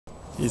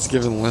He's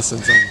giving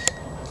lessons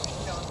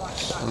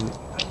on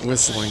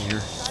whistling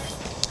here.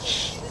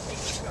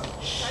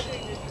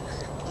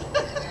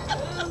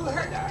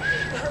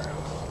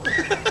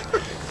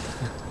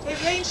 Hey,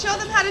 Wayne, show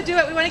them how to do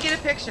it. We want to get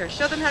a picture.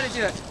 Show them how to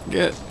do it.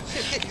 Good.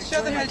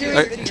 Show them how to do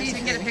it. So you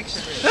can get a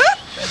picture.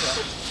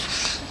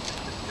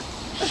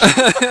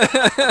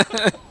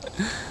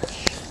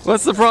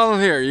 What's the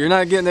problem here? You're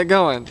not getting it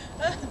going.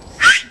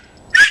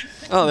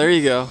 Oh, there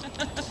you go.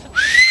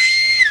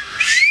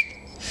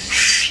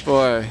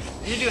 Boy.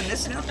 You're doing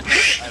this now?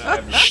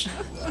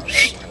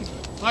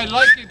 I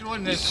like it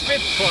when the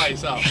spit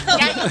flies out.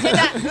 Yeah, you did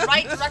that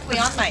right directly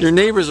on my. Your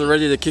neighbors are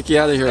ready to kick you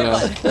out of here now.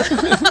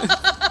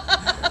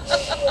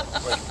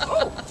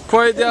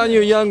 Quiet down, you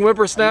young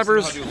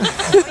whippersnappers. Your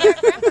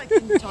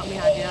grandpa taught me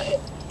how to do that.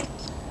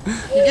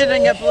 You're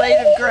getting a blade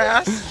of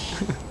grass.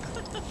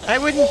 I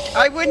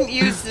wouldn't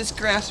use this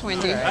grass,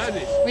 Wendy.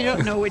 We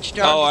don't know which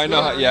dog. Oh, I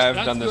know. How, yeah, I've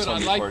That's done this good.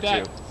 one I before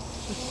like too.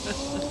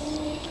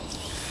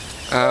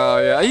 Oh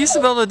yeah, I used to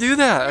be able to do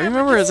that. I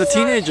remember as a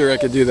teenager I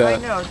could do I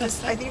that. know.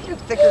 This, I think, a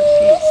thicker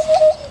piece.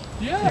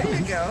 Yeah, There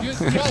you go.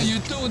 you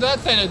do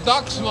that and the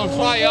ducks will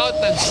fly out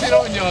and sit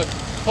on your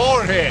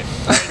forehead.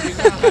 And you're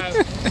gonna have